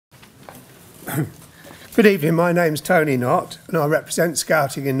Good evening, my name's Tony Knott and I represent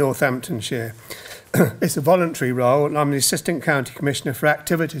Scouting in Northamptonshire. It's a voluntary role and I'm the Assistant County Commissioner for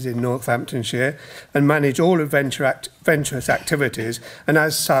Activities in Northamptonshire and manage all adventurous activities and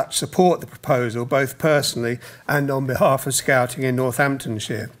as such support the proposal both personally and on behalf of Scouting in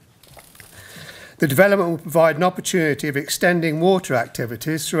Northamptonshire. The development will provide an opportunity of extending water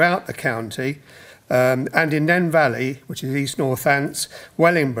activities throughout the county and in Nen Valley, which is East Northants,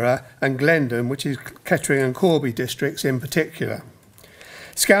 Wellingborough and Glendon, which is Kettering and Corby districts in particular.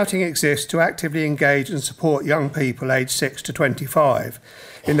 Scouting exists to actively engage and support young people aged 6 to 25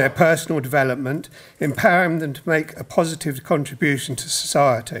 in their personal development, empowering them to make a positive contribution to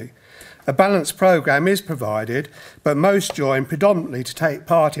society. A balanced programme is provided, but most join predominantly to take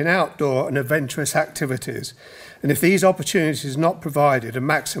part in outdoor and adventurous activities. And if these opportunities are not provided and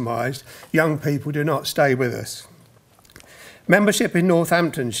maximised, young people do not stay with us. Membership in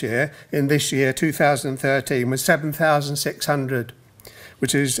Northamptonshire in this year, 2013, was 7,600,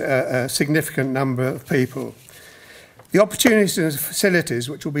 which is a significant number of people. The opportunities and facilities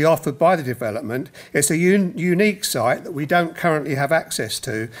which will be offered by the development is a unique site that we don't currently have access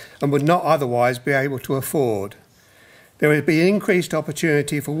to and would not otherwise be able to afford. There will be increased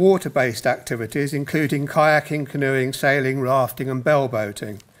opportunity for water-based activities, including kayaking, canoeing, sailing, rafting and bell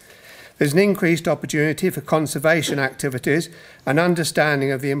boating. There's an increased opportunity for conservation activities and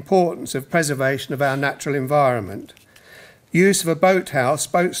understanding of the importance of preservation of our natural environment. Use of a boathouse,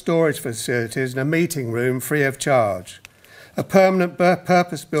 boat storage facilities and a meeting room free of charge. A permanent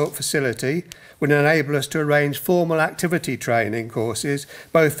purpose-built facility would enable us to arrange formal activity training courses,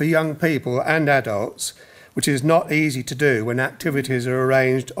 both for young people and adults, which is not easy to do when activities are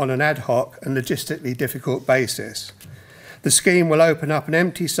arranged on an ad hoc and logistically difficult basis. The scheme will open up an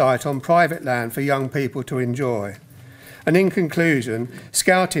empty site on private land for young people to enjoy. And in conclusion,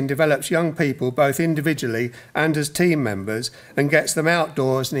 Scouting develops young people both individually and as team members and gets them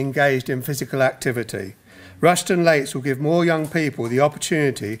outdoors and engaged in physical activity. Rushden Lakes will give more young people the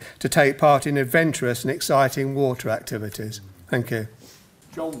opportunity to take part in adventurous and exciting water activities. Thank you.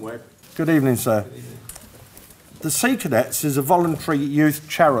 John Webb. Good evening, sir. Good evening. The Sea Cadets is a voluntary youth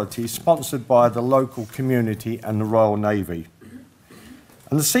charity sponsored by the local community and the Royal Navy.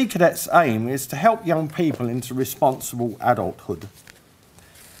 And the Sea Cadets' aim is to help young people into responsible adulthood.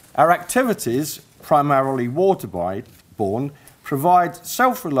 Our activities, primarily waterborne, provide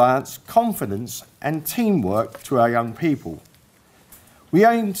self-reliance, confidence and teamwork to our young people. We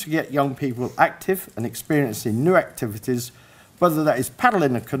aim to get young people active and experiencing new activities, whether that is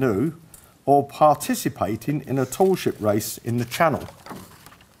paddling a canoe or participating in a tall ship race in the Channel.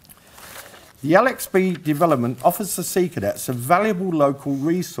 The LXB development offers the Sea Cadets a valuable local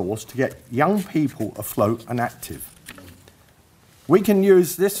resource to get young people afloat and active. We can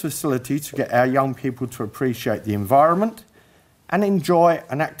use this facility to get our young people to appreciate the environment and enjoy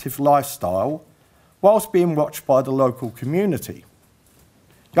an active lifestyle whilst being watched by the local community.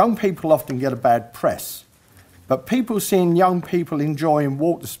 Young people often get a bad press, but people seeing young people enjoying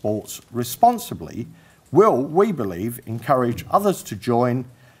water sports responsibly will, we believe, encourage others to join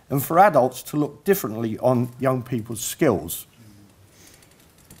and for adults to look differently on young people's skills.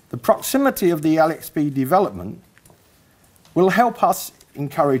 The proximity of the LXB development will help us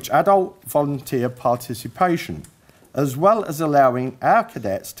encourage adult volunteer participation, as well as allowing our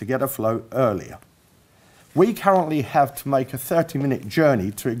cadets to get afloat earlier. We currently have to make a 30-minute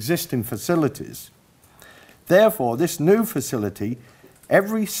journey to existing facilities. Therefore, this new facility,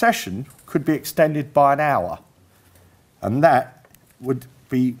 every session could be extended by an hour, and that would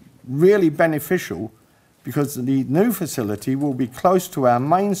be really beneficial because the new facility will be close to our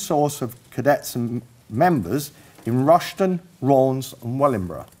main source of cadets and members in Rushden, Raunds and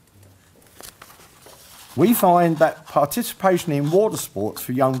Wellingborough. We find that participation in water sports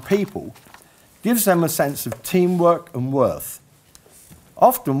for young people gives them a sense of teamwork and worth.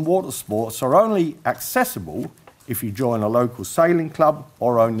 Often water sports are only accessible if you join a local sailing club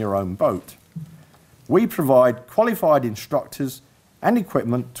or own your own boat. We provide qualified instructors and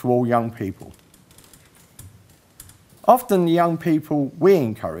equipment to all young people. Often the young people we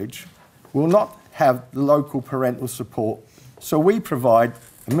encourage will not have the local parental support, so we provide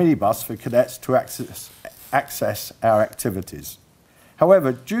a minibus for cadets to access our activities.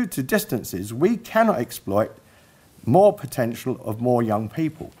 However, due to distances, we cannot exploit more potential of more young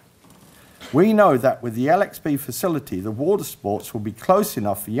people. We know that with the LXB facility, the water sports will be close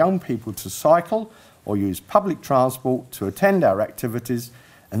enough for young people to cycle or use public transport to attend our activities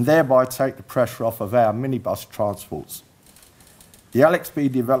and thereby take the pressure off of our minibus transports. The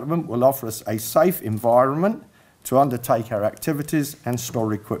LXB development will offer us a safe environment to undertake our activities and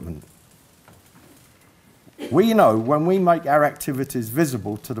store equipment. We know when we make our activities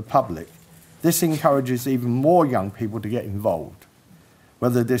visible to the public, this encourages even more young people to get involved.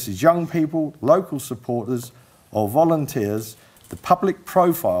 Whether this is young people, local supporters, or volunteers, the public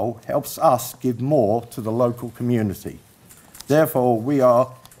profile helps us give more to the local community. Therefore, we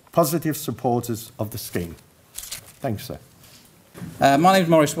are positive supporters of the scheme. Thanks, sir. My name is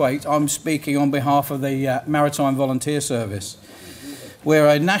Maurice. I'm speaking on behalf of the Maritime Volunteer Service. We're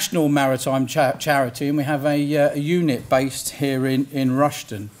a national maritime charity, and we have a unit based here in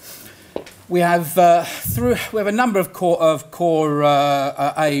Rushden. We have a number of core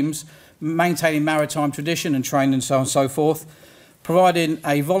aims: maintaining maritime tradition and training and so on and so forth, providing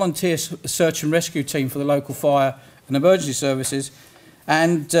a volunteer search and rescue team for the local fire and emergency services,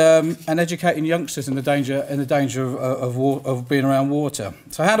 and educating youngsters in the danger of being around water.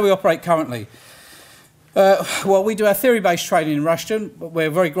 So how do we operate currently? Well, we do our theory-based training in Rushden. We're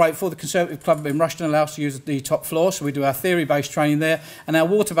very grateful. The Conservative Club in Rushden allows us to use the top floor, so we do our theory-based training there. And our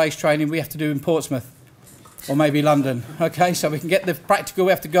water-based training we have to do in Portsmouth or maybe London. Okay, so we can get the practical,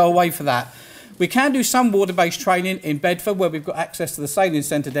 we have to go away for that. We can do some water-based training in Bedford, where we've got access to the sailing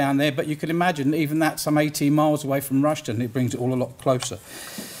centre down there, but you can imagine even that's some 18 miles away from Rushden. It brings it all a lot closer.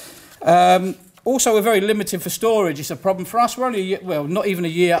 Also, we're very limited for storage. It's a problem for us. We're only, well, not even a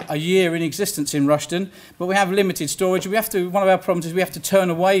year in existence in Rushden, but we have limited storage. We have to, one of our problems is we have to turn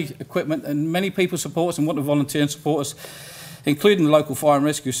away equipment, and many people support us and want to volunteer and support us, including the local fire and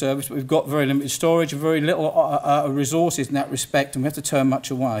rescue service, but we've got very limited storage and very little resources in that respect, and we have to turn much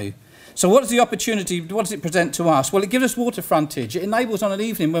away. So what is the opportunity, what does it present to us? Well, it gives us water frontage. It enables on an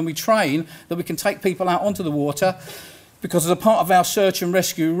evening when we train that we can take people out onto the water, because as a part of our search and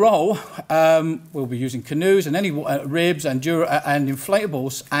rescue role, we'll be using canoes and any ribs and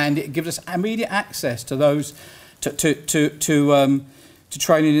inflatables, and it gives us immediate access to those to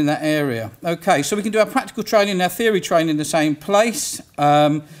training in that area. Okay, so we can do our practical training and our theory training in the same place.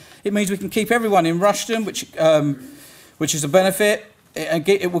 It means we can keep everyone in Rushden, which is a benefit.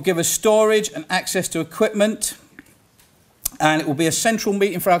 It will give us storage and access to equipment, and it will be a central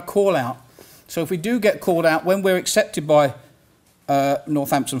meeting for our call-out. So if we do get called out, when we're accepted by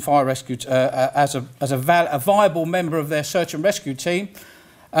Northampton Fire Rescue as a viable member of their search and rescue team,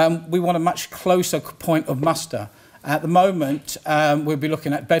 we want a much closer point of muster. At the moment, we'll be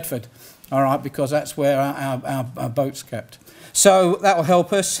looking at Bedford, all right, because that's where our boat's kept. So that will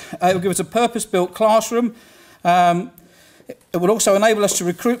help us. It will give us a purpose-built classroom. It would also enable us to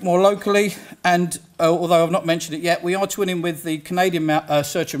recruit more locally, and although I've not mentioned it yet, we are twinning with the Canadian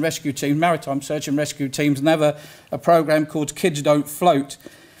search and rescue team, maritime search and rescue teams, and have a programme called Kids Don't Float,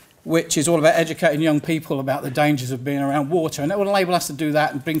 which is all about educating young people about the dangers of being around water, and it will enable us to do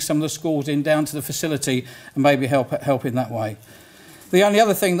that and bring some of the schools in down to the facility and maybe help in that way. The only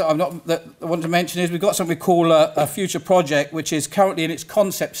other thing that I want to mention is we've got something we call a future project, which is currently in its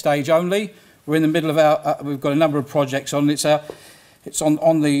concept stage only. We're in the middle of our, we've got a number of projects on. It's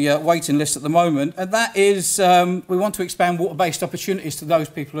on the waiting list at the moment, and that is we want to expand water-based opportunities to those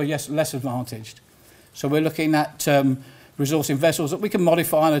people who are less advantaged. So we're looking at resourcing vessels that we can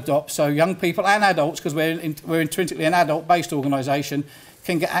modify and adopt, so young people and adults, because we're intrinsically an adult-based organisation,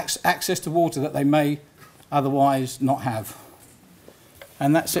 can get access to water that they may otherwise not have.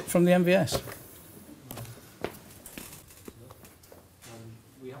 And that's it from the MVS.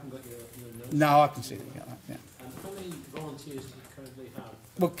 No, I can see that. Yeah. And how many volunteers do you currently have?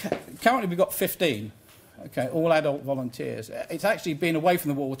 Well, currently we've got 15. Okay, all adult volunteers. It's actually been away from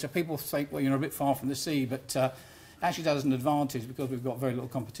the water. People think, well, you're a bit far from the sea, but actually that is an advantage because we've got very little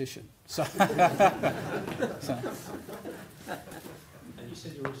competition. So. And you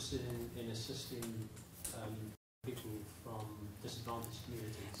said you're interested in assisting people from disadvantaged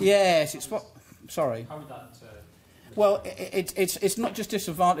communities. Yes, it's what. Sorry. How would that? Well, it's not just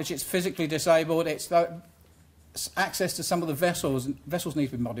disadvantaged, it's physically disabled, it's access to some of the vessels. Vessels need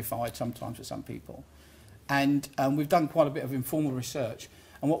to be modified sometimes for some people. And we've done quite a bit of informal research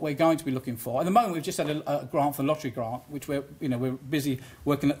on what we're going to be looking for. At the moment, we've just had a grant for lottery grant, which we're busy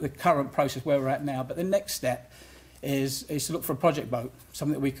working at the current process where we're at now. But the next step is to look for a project boat,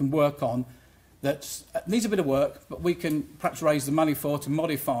 something that we can work on that needs a bit of work, but we can perhaps raise the money to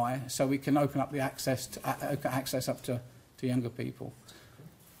modify, so we can open up the access up to younger people.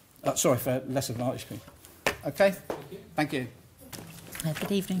 Sorry, for less advantaged people. Okay? Thank you.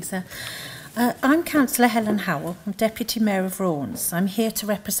 Good evening, sir. I'm Councillor Helen Howell. I'm Deputy Mayor of Raunds. I'm here to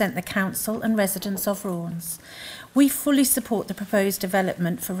represent the Council and residents of Raunds. We fully support the proposed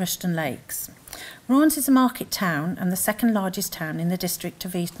development for Rushden Lakes. Raunds is a market town and the second largest town in the district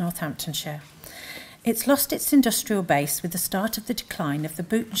of East Northamptonshire. It's lost its industrial base with the start of the decline of the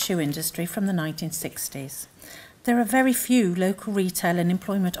boot and shoe industry from the 1960s. There are very few local retail and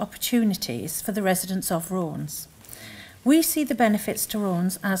employment opportunities for the residents of Raunds. We see the benefits to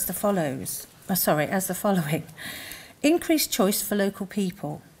Raunds as the following. Increased choice for local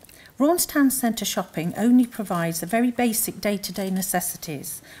people. Raunds Town Centre shopping only provides the very basic day-to-day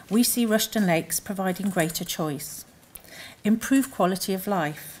necessities. We see Rushden Lakes providing greater choice. Improved quality of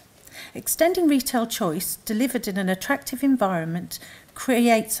life. Extending retail choice delivered in an attractive environment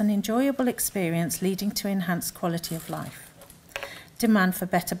creates an enjoyable experience leading to enhanced quality of life. Demand for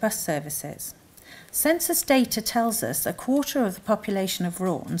better bus services. Census data tells us a quarter of the population of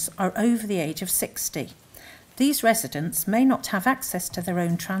Raunds are over the age of 60. These residents may not have access to their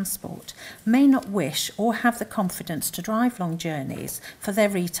own transport, may not wish or have the confidence to drive long journeys for their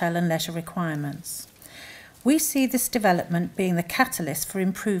retail and leisure requirements. We see this development being the catalyst for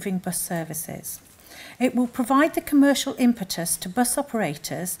improving bus services. It will provide the commercial impetus to bus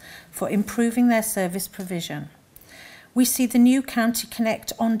operators for improving their service provision. We see the new County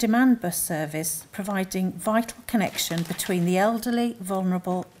Connect on-demand bus service providing vital connection between the elderly,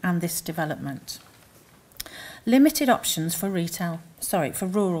 vulnerable and this development. Limited options for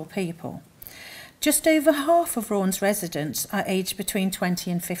rural people. Just over half of Raunds residents are aged between 20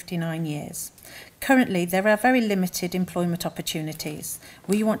 and 59 years. Currently, there are very limited employment opportunities.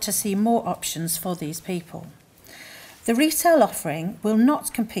 We want to see more options for these people. The retail offering will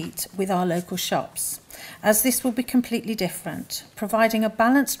not compete with our local shops, as this will be completely different, providing a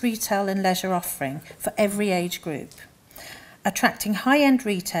balanced retail and leisure offering for every age group, attracting high-end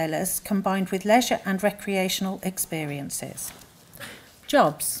retailers combined with leisure and recreational experiences.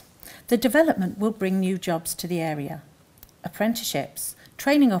 Jobs. The development will bring new jobs to the area. Apprenticeships,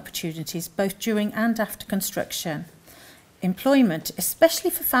 training opportunities both during and after construction. Employment, especially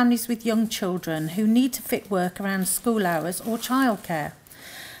for families with young children who need to fit work around school hours or childcare.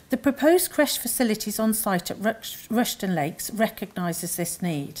 The proposed creche facilities on site at Rushden Lakes recognises this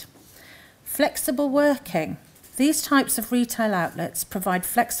need. Flexible working. These types of retail outlets provide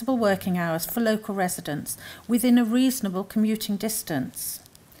flexible working hours for local residents within a reasonable commuting distance.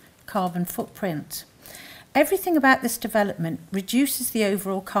 Carbon footprint. Everything about this development reduces the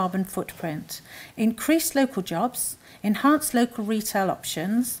overall carbon footprint, increased local jobs, enhanced local retail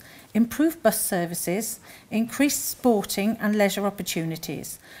options, improved bus services, increased sporting and leisure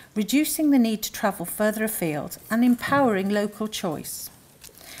opportunities, reducing the need to travel further afield and empowering local choice.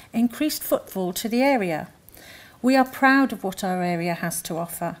 Increased footfall to the area. We are proud of what our area has to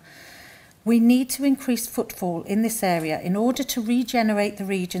offer. We need to increase footfall in this area in order to regenerate the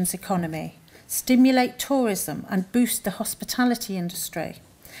region's economy, stimulate tourism and boost the hospitality industry.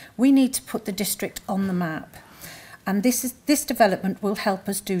 We need to put the district on the map, and this development will help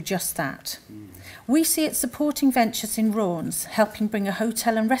us do just that. We see it supporting ventures in Raunds, helping bring a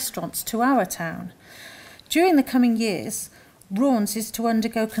hotel and restaurants to our town. During the coming years, Raunds is to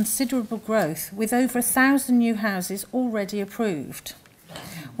undergo considerable growth with over 1,000 new houses already approved.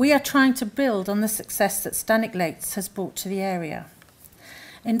 We are trying to build on the success that Stannick Lakes has brought to the area.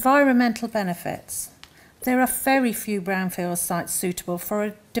 Environmental benefits. There are very few brownfield sites suitable for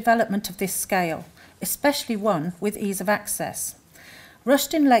a development of this scale, especially one with ease of access.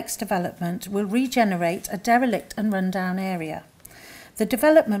 Rushden Lakes development will regenerate a derelict and rundown area. The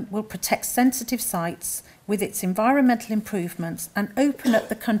development will protect sensitive sites with its environmental improvements and open up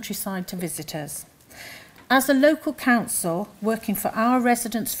the countryside to visitors. As a local council working for our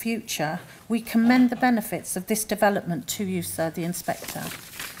residents' future, we commend the benefits of this development to you, sir, the Inspector.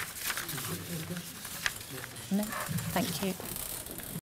 No, thank you.